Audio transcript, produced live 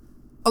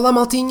Olá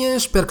maltinha,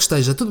 espero que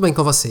esteja tudo bem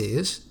com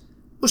vocês.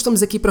 Hoje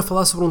estamos aqui para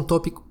falar sobre um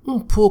tópico um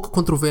pouco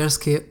controverso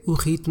que é o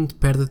ritmo de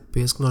perda de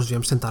peso que nós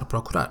devemos tentar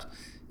procurar.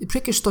 E porquê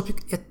é que este tópico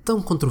é tão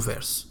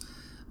controverso?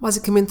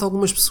 Basicamente,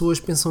 algumas pessoas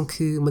pensam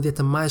que uma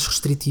dieta mais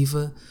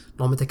restritiva,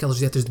 normalmente aquelas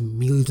dietas de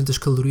 1200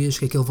 calorias,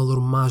 que é aquele valor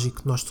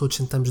mágico que nós todos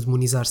tentamos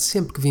demonizar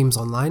sempre que vimos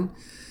online,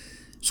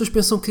 as pessoas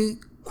pensam que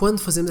quando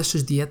fazemos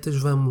estas dietas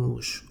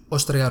vamos ou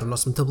estragar o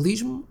nosso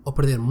metabolismo ou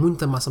perder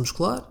muita massa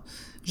muscular,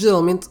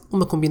 geralmente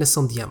uma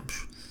combinação de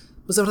ambos.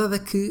 Mas a verdade é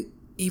que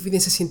a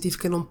evidência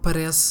científica não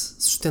parece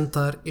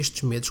sustentar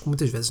estes medos que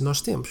muitas vezes nós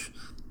temos.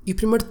 E o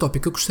primeiro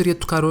tópico que eu gostaria de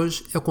tocar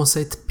hoje é o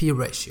conceito de P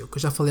Ratio, que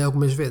eu já falei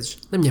algumas vezes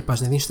na minha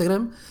página de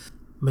Instagram,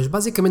 mas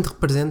basicamente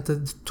representa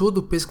de todo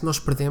o peso que nós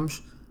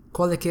perdemos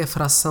qual é que é a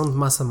fração de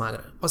massa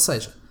magra. Ou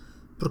seja,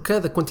 por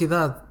cada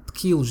quantidade de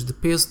quilos de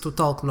peso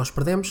total que nós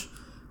perdemos,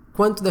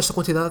 quanto desta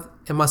quantidade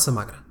é massa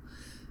magra.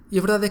 E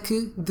a verdade é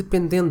que,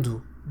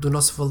 dependendo do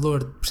nosso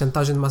valor de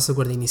percentagem de massa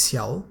gorda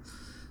inicial,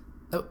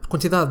 a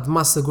quantidade de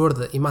massa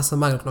gorda e massa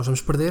magra que nós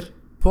vamos perder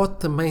pode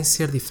também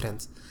ser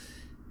diferente.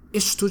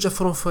 Estes estudos já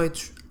foram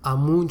feitos há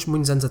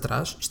muitos anos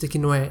atrás, isto aqui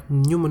não é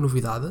nenhuma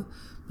novidade,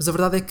 mas a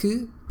verdade é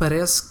que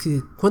parece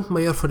que quanto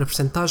maior for a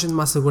percentagem de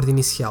massa gorda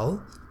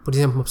inicial, por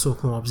exemplo uma pessoa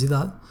com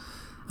obesidade,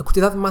 a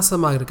quantidade de massa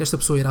magra que esta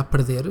pessoa irá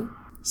perder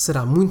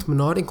será muito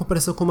menor em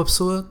comparação com uma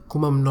pessoa com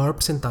uma menor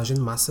percentagem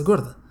de massa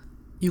gorda.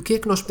 E o que é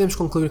que nós podemos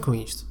concluir com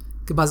isto?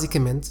 Que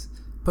basicamente,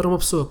 para uma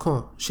pessoa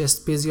com excesso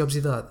de peso e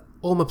obesidade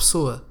ou uma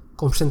pessoa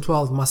com um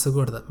percentual de massa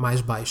gorda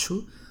mais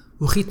baixo,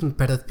 o ritmo de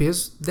perda de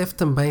peso deve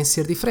também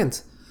ser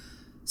diferente.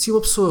 Se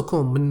uma pessoa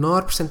com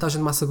menor percentagem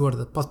de massa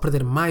gorda pode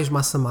perder mais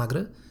massa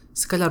magra,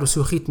 se calhar o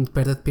seu ritmo de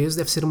perda de peso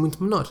deve ser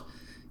muito menor.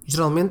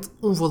 Geralmente,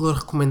 um valor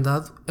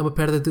recomendado é uma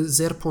perda de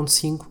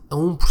 0,5 a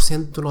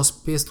 1% do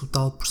nosso peso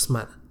total por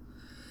semana.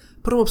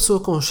 Para uma pessoa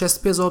com excesso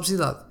de peso ou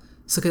obesidade,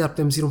 se calhar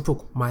podemos ir um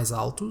pouco mais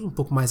altos, um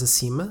pouco mais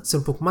acima, ser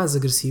um pouco mais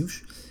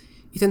agressivos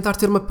e tentar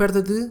ter uma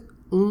perda de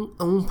 1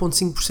 a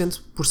 1,5%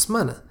 por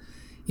semana.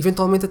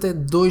 Eventualmente até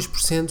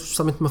 2%,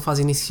 especialmente numa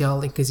fase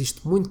inicial em que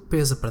existe muito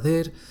peso a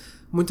perder,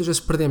 muitas vezes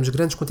perdemos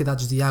grandes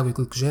quantidades de água e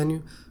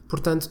glicogênio,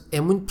 portanto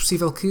é muito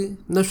possível que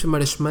nas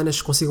primeiras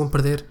semanas consigam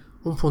perder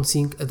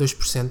 1,5 a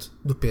 2%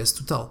 do peso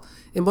total,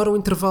 embora o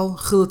intervalo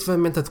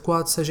relativamente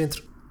adequado seja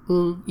entre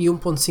 1 e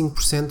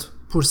 1,5%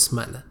 por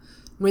semana.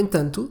 No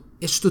entanto,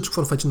 estes estudos que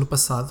foram feitos no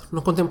passado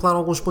não contemplaram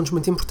alguns pontos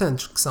muito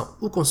importantes, que são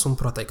o consumo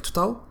proteico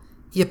total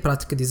e a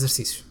prática de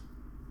exercício.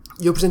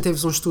 E eu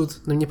apresentei-vos um estudo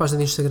na minha página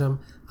de Instagram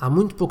há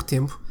muito pouco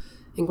tempo,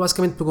 em que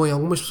basicamente pegou em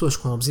algumas pessoas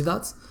com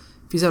obesidade,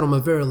 fizeram uma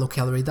Very Low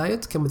Calorie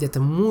Diet, que é uma dieta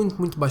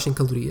muito baixa em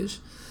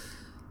calorias,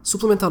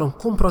 suplementaram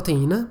com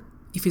proteína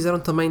e fizeram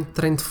também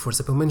treino de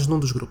força, pelo menos num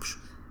dos grupos.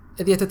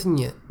 A dieta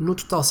tinha no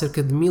total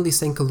cerca de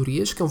 1100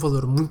 calorias, que é um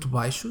valor muito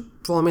baixo,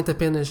 provavelmente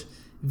apenas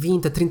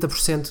 20 a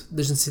 30%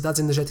 das necessidades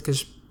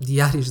energéticas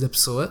diárias da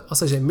pessoa, ou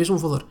seja, é mesmo um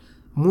valor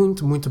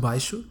muito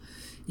baixo,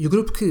 e o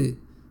grupo que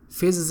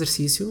fez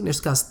exercício,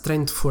 neste caso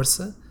treino de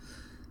força,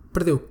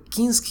 perdeu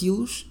 15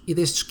 quilos e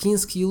destes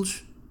 15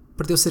 quilos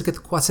perdeu cerca de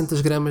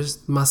 400 gramas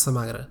de massa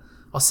magra.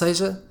 Ou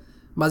seja,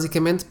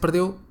 basicamente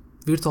perdeu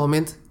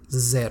virtualmente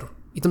zero.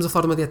 E estamos a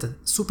falar de uma dieta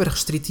super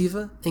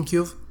restritiva em que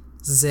houve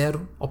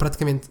zero, ou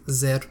praticamente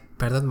zero,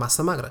 perda de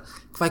massa magra,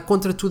 que vai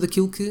contra tudo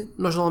aquilo que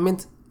nós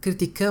normalmente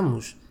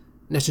criticamos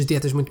nestas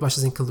dietas muito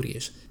baixas em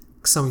calorias,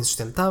 que são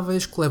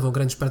insustentáveis, que levam a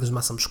grandes perdas de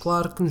massa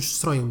muscular, que nos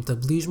destroem o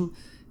metabolismo,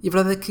 e a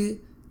verdade é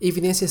que a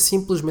evidência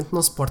simplesmente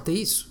não suporta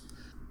isso.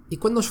 E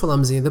quando nós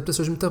falamos em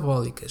adaptações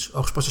metabólicas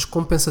ou respostas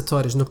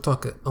compensatórias no que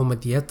toca a uma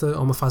dieta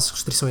ou uma fase de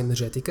restrição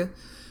energética,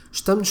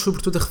 estamos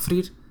sobretudo a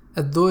referir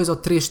a 2 ou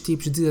 3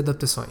 tipos de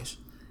adaptações.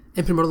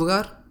 Em primeiro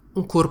lugar,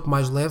 um corpo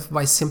mais leve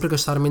vai sempre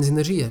gastar menos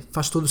energia,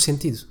 faz todo o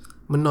sentido.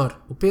 Menor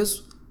o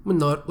peso,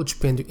 menor o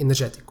dispêndio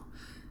energético.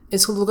 Em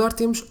segundo lugar,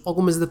 temos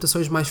algumas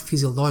adaptações mais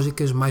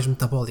fisiológicas, mais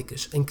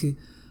metabólicas, em que,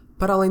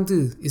 para além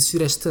de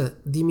existir esta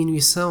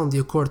diminuição de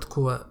acordo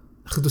com a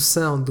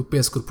redução do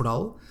peso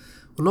corporal,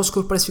 o nosso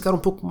corpo parece ficar um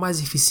pouco mais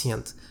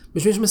eficiente.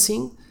 Mas mesmo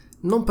assim,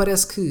 não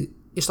parece que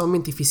este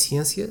aumento de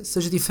eficiência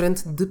seja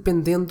diferente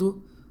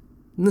dependendo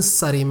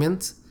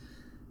necessariamente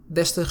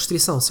desta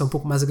restrição, se é um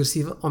pouco mais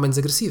agressiva ou menos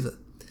agressiva.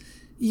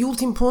 E o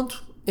último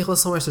ponto, em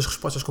relação a estas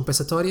respostas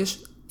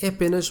compensatórias, é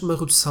apenas uma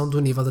redução do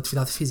nível de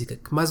atividade física,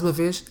 que mais uma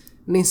vez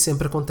nem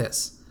sempre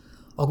acontece.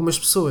 Algumas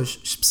pessoas,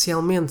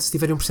 especialmente se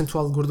tiverem um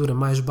percentual de gordura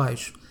mais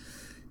baixo,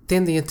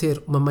 tendem a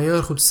ter uma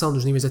maior redução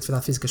dos níveis de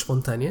atividade física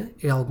espontânea,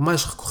 é algo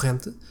mais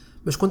recorrente,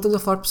 mas quando estamos a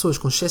falar de pessoas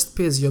com excesso de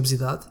peso e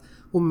obesidade,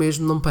 o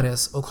mesmo não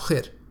parece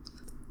ocorrer.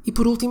 E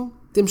por último,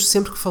 temos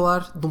sempre que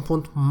falar de um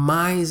ponto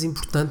mais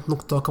importante no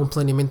que toca a um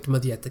planeamento de uma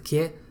dieta, que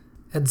é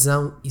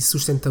adesão e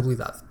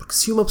sustentabilidade. Porque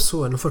se uma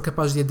pessoa não for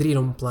capaz de aderir a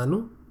um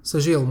plano,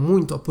 seja ele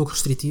muito ou pouco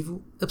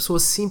restritivo, a pessoa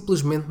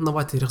simplesmente não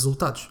vai ter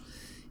resultados.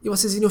 E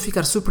vocês iriam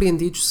ficar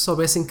surpreendidos se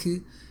soubessem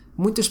que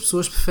muitas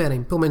pessoas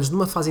preferem, pelo menos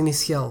numa fase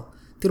inicial,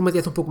 ter uma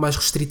dieta um pouco mais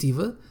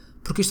restritiva,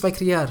 porque isto vai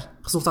criar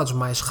resultados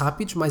mais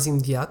rápidos, mais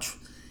imediatos,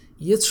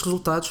 e esses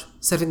resultados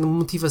servem de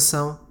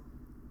motivação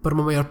para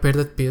uma maior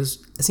perda de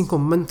peso, assim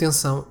como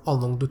manutenção ao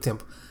longo do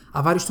tempo.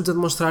 Há vários estudos a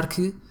demonstrar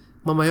que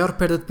uma maior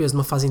perda de peso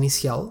numa fase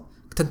inicial,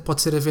 que tanto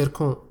pode ter a ver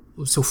com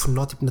o seu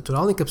fenótipo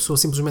natural, em que a pessoa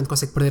simplesmente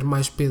consegue perder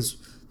mais peso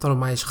de forma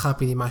mais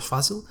rápida e mais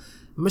fácil,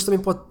 mas também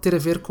pode ter a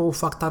ver com o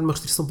facto de estar numa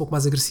restrição um pouco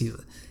mais agressiva.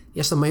 E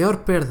esta maior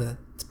perda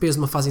de peso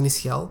numa fase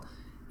inicial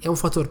é um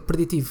fator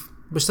preditivo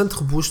bastante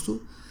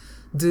robusto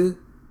de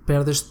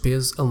perdas de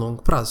peso a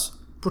longo prazo.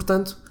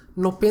 Portanto,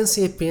 não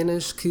pensem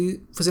apenas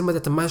que fazer uma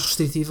dieta mais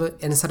restritiva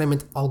é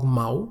necessariamente algo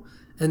mau,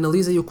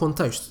 analisem o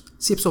contexto.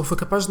 Se a pessoa for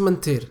capaz de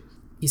manter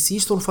e se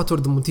isto é um fator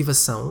de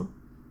motivação,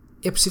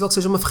 é possível que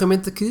seja uma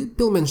ferramenta que,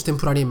 pelo menos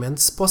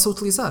temporariamente, se possa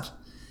utilizar.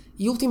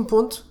 E o último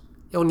ponto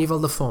é o nível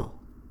da fome.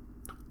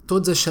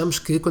 Todos achamos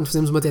que quando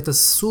fazemos uma dieta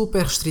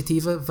super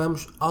restritiva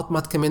vamos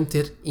automaticamente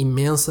ter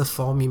imensa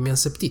fome,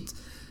 imenso apetite.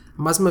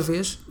 Mais uma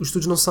vez, os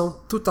estudos não são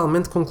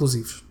totalmente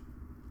conclusivos.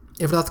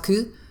 É verdade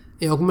que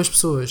em algumas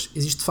pessoas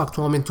existe de facto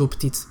um aumento do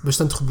apetite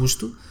bastante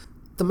robusto.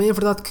 Também é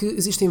verdade que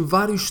existem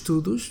vários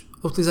estudos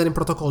a utilizarem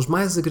protocolos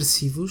mais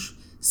agressivos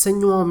sem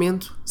um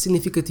aumento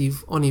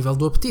significativo ao nível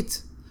do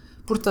apetite.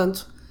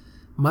 Portanto,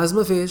 mais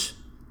uma vez,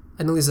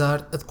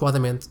 analisar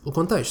adequadamente o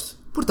contexto.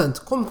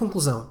 Portanto, como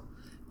conclusão,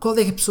 qual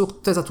é a pessoa que tu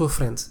tens à tua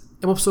frente?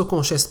 É uma pessoa com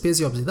excesso de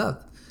peso e obesidade?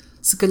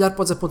 Se calhar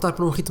podes apontar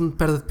para um ritmo de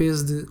perda de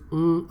peso de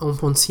 1 a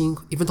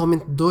 1,5,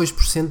 eventualmente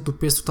 2% do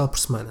peso total por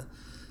semana.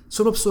 Se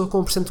for uma pessoa com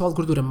um percentual de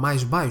gordura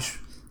mais baixo,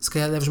 se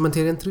calhar deves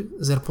manter entre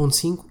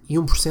 0,5% e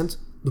 1%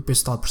 do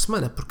peso total por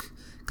semana, porque,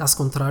 caso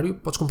contrário,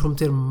 podes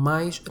comprometer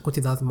mais a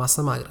quantidade de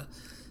massa magra.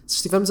 Se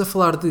estivermos a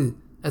falar de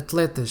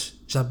atletas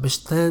já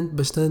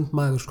bastante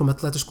magros, como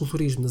atletas de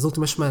culturismo nas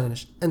últimas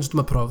semanas, antes de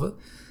uma prova,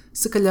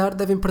 se calhar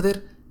devem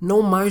perder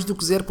não mais do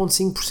que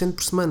 0,5%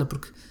 por semana,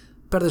 porque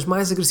perdas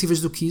mais agressivas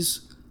do que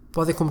isso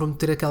podem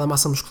comprometer aquela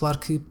massa muscular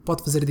que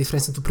pode fazer a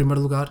diferença do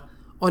primeiro lugar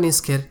ou nem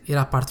sequer ir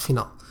à parte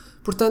final.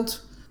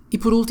 Portanto, e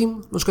por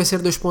último, não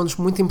esquecer 2 pontos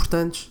muito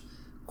importantes: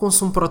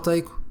 consumo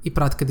proteico e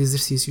prática de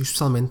exercício,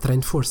 especialmente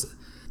treino de força,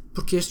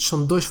 porque estes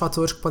são 2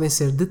 fatores que podem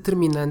ser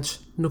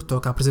determinantes no que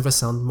toca à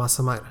preservação de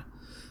massa magra.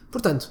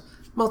 Portanto,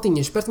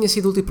 maltinha, espero que tenha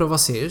sido útil para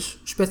vocês,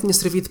 espero que tenha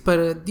servido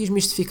para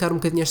desmistificar um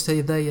bocadinho esta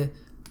ideia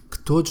que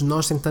todos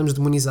nós tentamos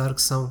demonizar,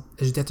 que são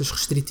as dietas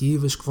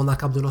restritivas, que vão dar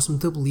cabo do nosso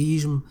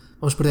metabolismo,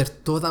 vamos perder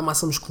toda a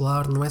massa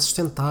muscular, não é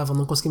sustentável,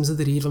 não conseguimos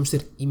aderir, vamos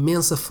ter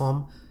imensa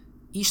fome.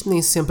 Isto nem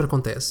sempre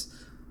acontece.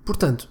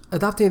 Portanto,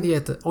 adaptem a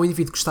dieta ao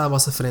indivíduo que está à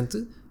vossa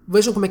frente,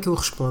 vejam como é que ele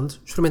responde,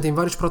 experimentem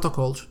vários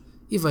protocolos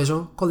e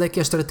vejam qual é que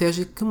é a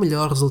estratégia que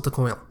melhor resulta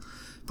com ele.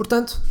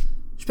 Portanto,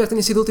 espero que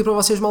tenha sido útil para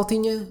vocês,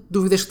 maltinha.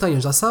 Dúvidas que tenham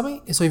já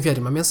sabem, é só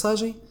enviarem uma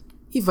mensagem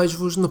e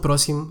vejo-vos no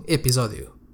próximo episódio.